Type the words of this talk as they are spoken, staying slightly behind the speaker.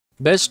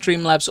Best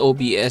Streamlabs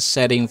OBS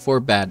setting for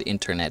bad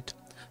internet.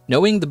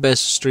 Knowing the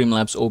best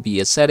Streamlabs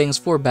OBS settings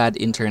for bad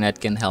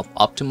internet can help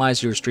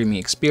optimize your streaming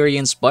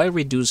experience by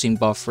reducing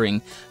buffering,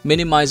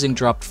 minimizing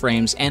dropped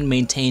frames, and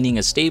maintaining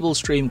a stable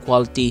stream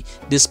quality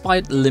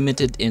despite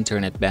limited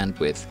internet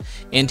bandwidth.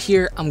 And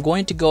here, I'm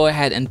going to go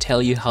ahead and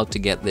tell you how to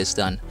get this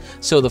done.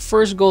 So the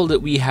first goal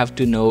that we have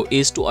to know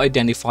is to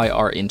identify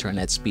our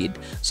internet speed.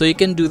 So you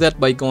can do that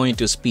by going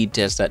to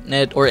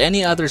speedtest.net or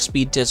any other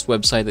speed test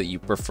website that you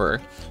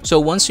prefer. So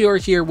once you are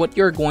here, what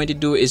you're going to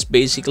do is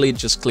basically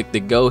just click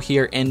the go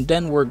here, and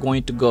then we're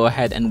going to go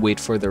ahead and wait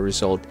for the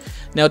result.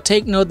 Now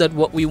take note that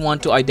what we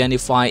want to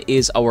identify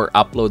is our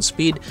upload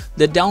speed.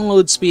 The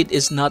download speed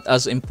is not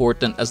as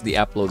important as the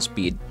upload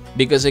speed,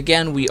 because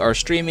again, we are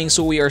streaming,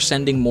 so we are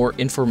sending more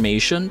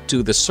information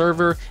to the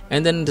server,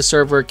 and then the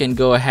server can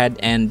go ahead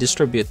and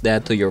distribute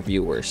that to your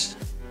viewers.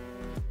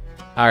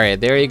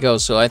 Alright, there you go.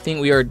 So I think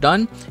we are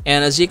done,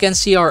 and as you can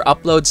see, our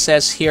upload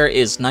says here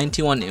is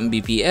 91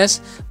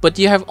 Mbps, but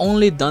you have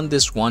only done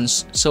this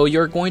once, so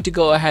you're going to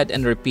go ahead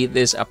and repeat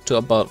this up to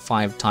about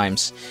 5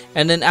 times.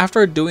 And then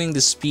after doing the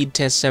speed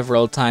test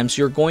several times,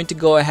 you're going to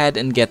go ahead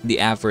and get the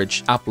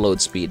average upload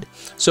speed.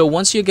 So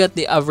once you get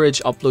the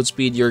average upload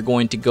speed, you're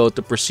going to go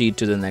to proceed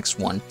to the next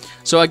one.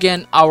 So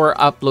again, our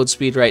upload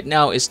speed right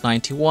now is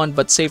 91,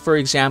 but say for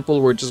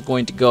example, we're just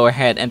going to go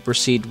ahead and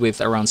proceed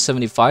with around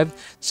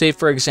 75. Say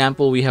for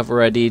example, we have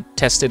already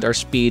tested our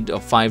speed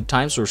of 5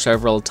 times or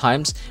several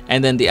times,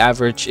 and then the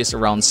average is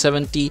around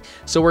 70,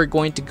 so we're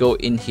going to go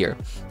in here.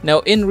 Now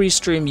in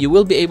Restream, you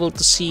will be able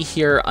to see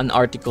here an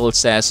article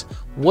says,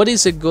 what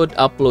is a good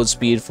upload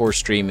speed for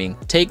streaming?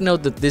 Take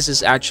note that this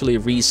is actually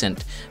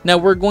recent. Now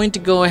we're going to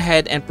go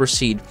ahead and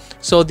proceed.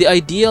 So the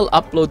ideal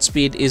upload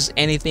speed is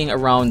anything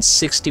around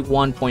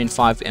 61.5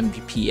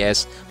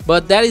 Mbps,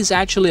 but that is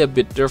actually a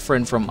bit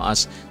different from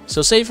us.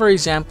 So say for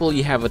example,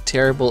 you have a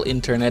terrible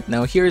internet.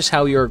 Now here's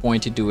how you're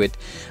going to do it.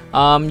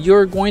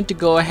 You're going to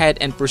go ahead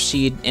and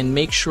proceed and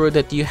make sure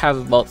that you have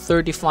about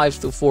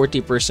 35 to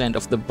 40%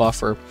 of the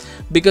buffer,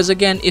 because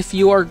again, if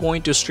you are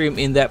going to stream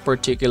in that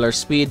particular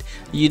speed,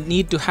 you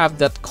need to have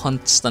that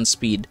constant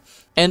speed.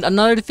 And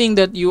another thing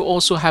that you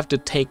also have to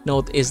take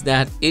note is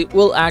that it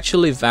will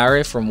actually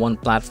vary from one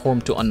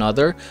platform to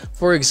another.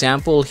 For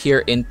example,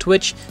 here in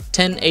Twitch,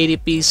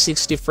 1080p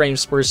 60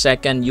 frames per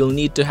second, you'll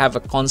need to have a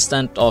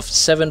constant of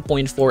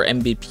 7.4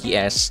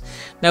 Mbps.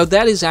 Now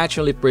that is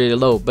actually pretty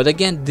low, but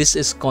again, this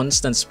is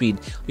constant speed.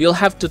 You'll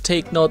have to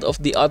take note of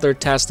the other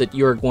tasks that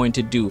you're going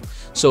to do.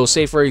 So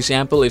say for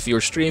example, if you're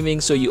streaming,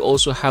 so you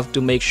also have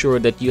to make sure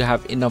that you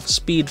have enough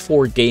speed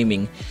for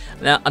gaming.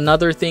 Now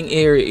another thing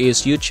here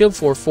is YouTube.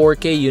 For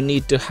 4K, you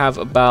need to have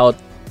about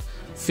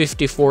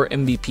 54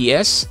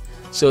 Mbps.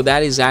 So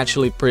that is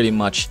actually pretty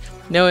much.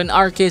 Now in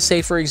our case,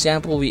 say for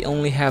example, we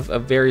only have a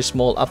very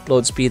small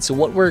upload speed, so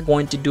what we're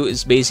going to do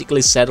is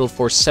basically settle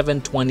for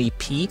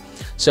 720p.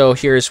 So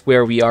here's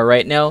where we are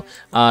right now,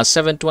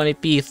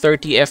 720p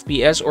 30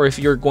 fps, or if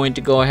you're going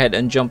to go ahead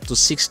and jump to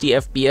 60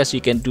 fps,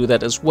 you can do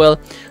that as well.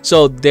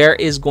 So there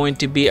is going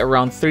to be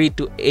around 3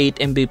 to 8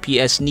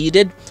 mbps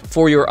needed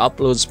for your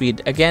upload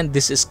speed. Again,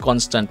 this is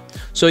constant.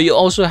 So you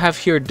also have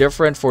here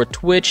different for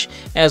Twitch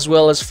as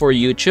well as for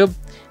YouTube,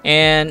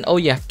 and oh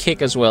yeah,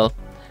 Kick as well.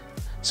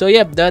 So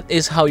yep, that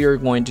is how you're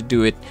going to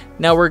do it.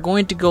 Now we're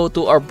going to go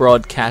to our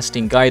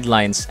broadcasting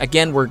guidelines.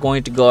 Again, we're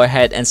going to go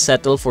ahead and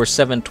settle for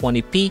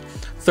 720p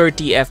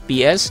 30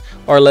 fps,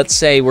 or let's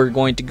say we're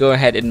going to go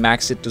ahead and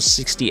max it to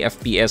 60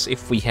 fps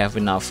if we have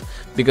enough,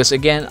 because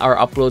again, our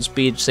upload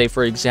speed, say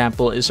for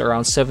example, is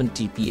around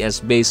 70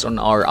 ps based on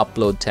our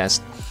upload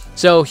test.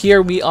 So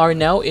here we are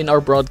now in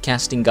our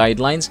broadcasting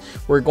guidelines.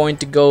 We're going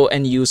to go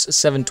and use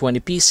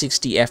 720p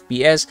 60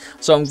 fps.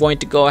 So I'm going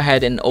to go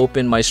ahead and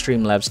open my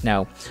Streamlabs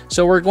now.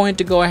 So we're going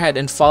to go ahead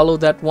and follow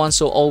that one.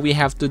 So all we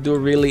have to do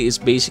really is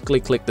basically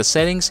click the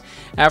settings.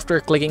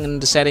 After clicking on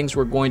the settings,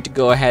 we're going to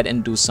go ahead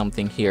and do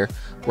something here.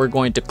 We're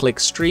going to click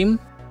stream,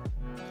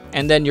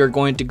 and then you're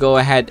going to go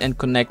ahead and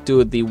connect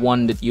to the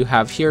one that you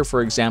have here.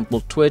 For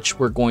example, Twitch,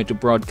 we're going to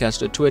broadcast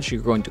to Twitch,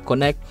 you're going to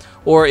connect,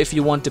 or if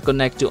you want to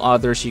connect to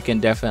others, you can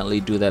definitely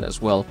do that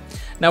as well.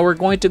 Now we're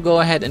going to go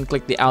ahead and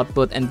click the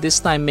output, and this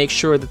time make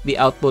sure that the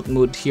output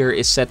mode here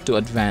is set to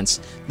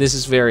advanced. This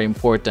is very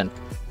important.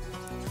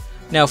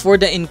 Now for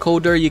the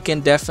encoder, you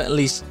can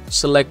definitely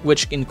select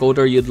which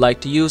encoder you'd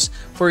like to use.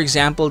 For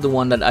example, the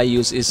one that I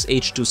use is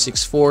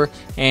H.264,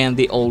 and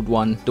the old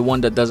one, the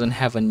one that doesn't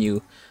have a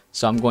new.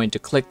 So I'm going to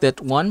click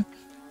that one.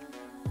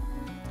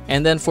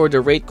 And then for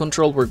the rate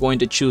control, we're going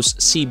to choose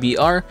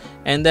CBR.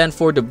 And then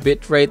for the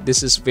bit rate,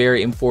 this is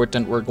very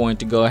important. We're going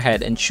to go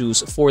ahead and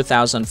choose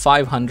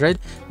 4500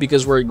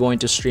 because we're going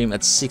to stream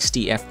at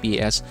 60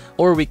 fps,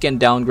 or we can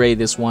downgrade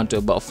this one to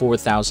about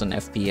 4000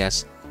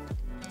 fps.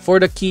 For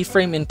the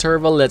keyframe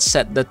interval, let's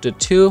set that to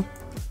 2.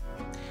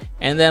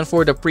 And then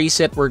for the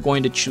preset, we're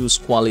going to choose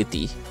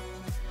quality.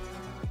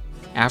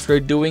 After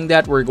doing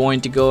that, we're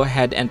going to go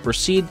ahead and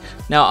proceed.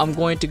 Now I'm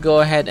going to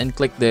go ahead and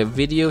click the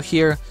video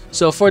here.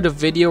 So for the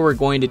video, we're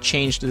going to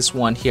change this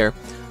one here.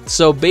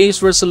 So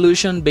base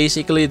resolution,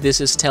 basically this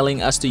is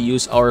telling us to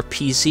use our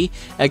PC.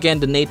 Again,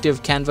 the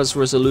native canvas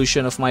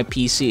resolution of my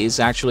PC is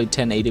actually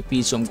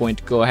 1080p, so I'm going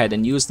to go ahead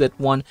and use that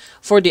one.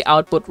 For the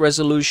output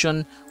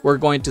resolution, we're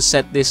going to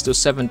set this to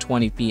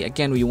 720p.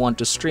 Again, we want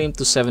to stream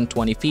to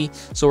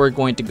 720p, so we're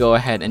going to go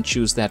ahead and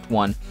choose that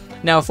one.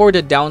 Now for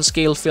the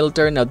downscale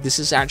filter, now this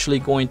is actually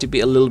going to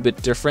be a little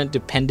bit different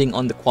depending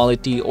on the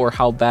quality or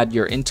how bad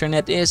your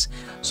internet is.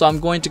 So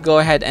I'm going to go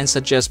ahead and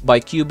suggest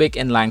bicubic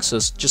and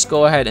Lanczos. Just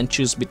go ahead and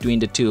choose between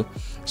the two.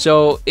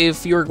 So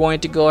if you're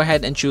going to go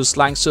ahead and choose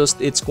Lanczos,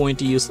 it's going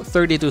to use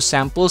 32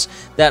 samples.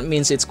 That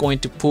means it's going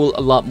to pull a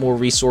lot more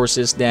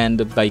resources than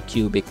the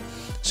bicubic.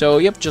 So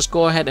yep, just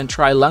go ahead and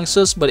try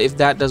Lanczos, but if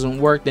that doesn't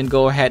work, then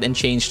go ahead and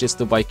change this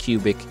to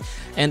bicubic.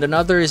 And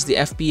another is the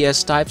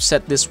FPS type.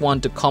 Set this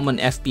one to common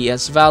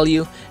FPS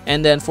value,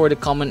 and then for the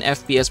common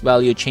FPS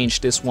value,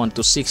 change this one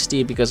to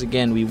 60 because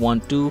again, we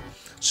want to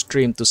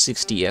stream to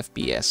 60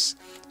 FPS.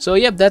 So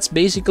yep, that's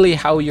basically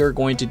how you're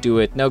going to do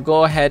it. Now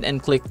go ahead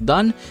and click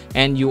done,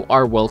 and you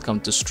are welcome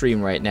to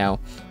stream right now.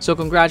 So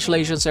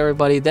congratulations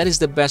everybody, that is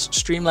the best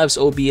Streamlabs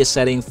OBS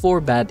setting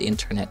for bad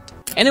internet.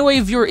 Anyway,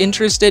 if you're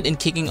interested in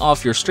kicking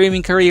off your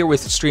streaming career with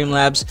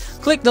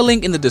Streamlabs, click the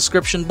link in the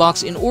description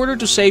box in order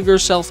to save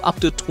yourself up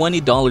to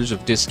 $20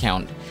 of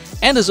discount.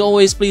 And as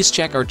always, please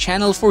check our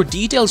channel for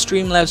detailed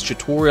Streamlabs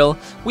tutorial.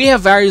 We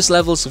have various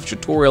levels of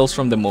tutorials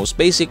from the most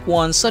basic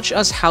ones such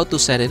as how to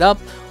set it up,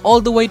 all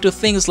the way to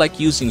things like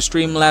using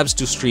Streamlabs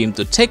to stream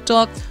to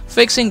TikTok,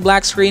 fixing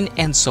black screen,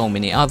 and so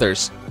many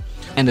others.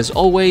 And as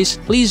always,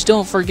 please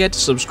don't forget to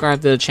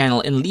subscribe to the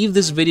channel and leave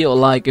this video a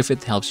like if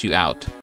it helps you out.